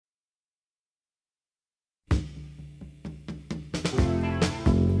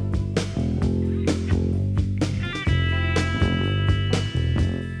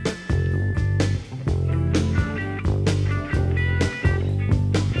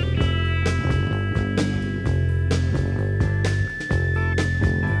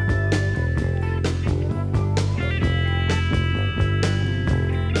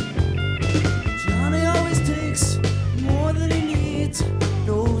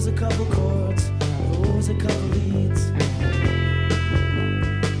a couple chords, knows a couple leads.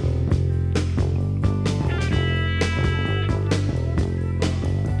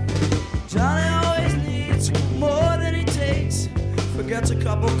 Johnny always needs more than he takes. Forgets a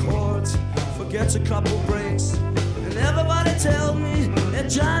couple chords, forgets a couple breaks. And everybody tells me that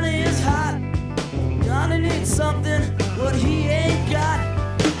Johnny is hot. Johnny needs something what he ain't got.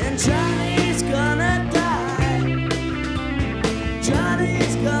 And Johnny's gonna die.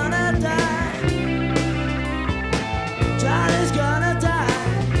 Johnny's gonna die. Johnny's gonna die.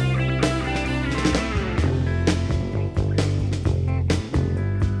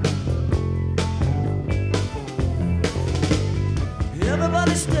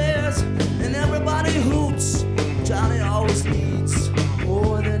 Everybody stares and everybody hoots. Johnny always needs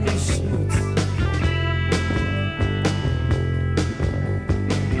more than he shoots.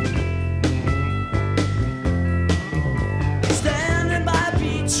 Standing by a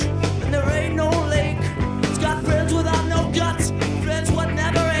beach and there ain't no lake. He's got friends without no guts, friends what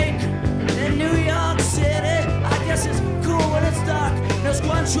never ache. In New York City, I guess it's cool when it's dark. There's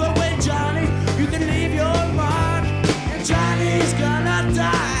one sure way, Johnny, you can leave your mark. And Johnny's gonna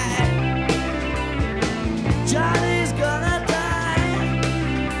die. Johnny's gonna die.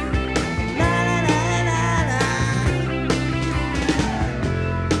 Na na na na na.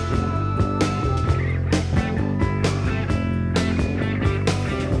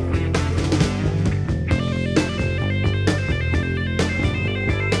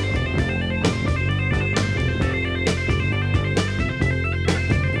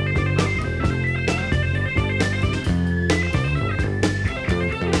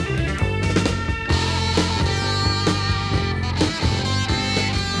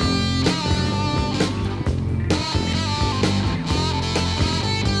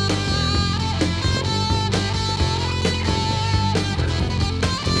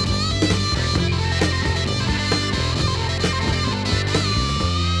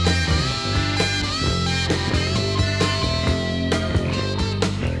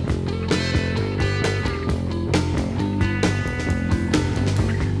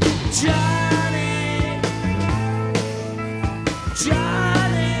 Johnny.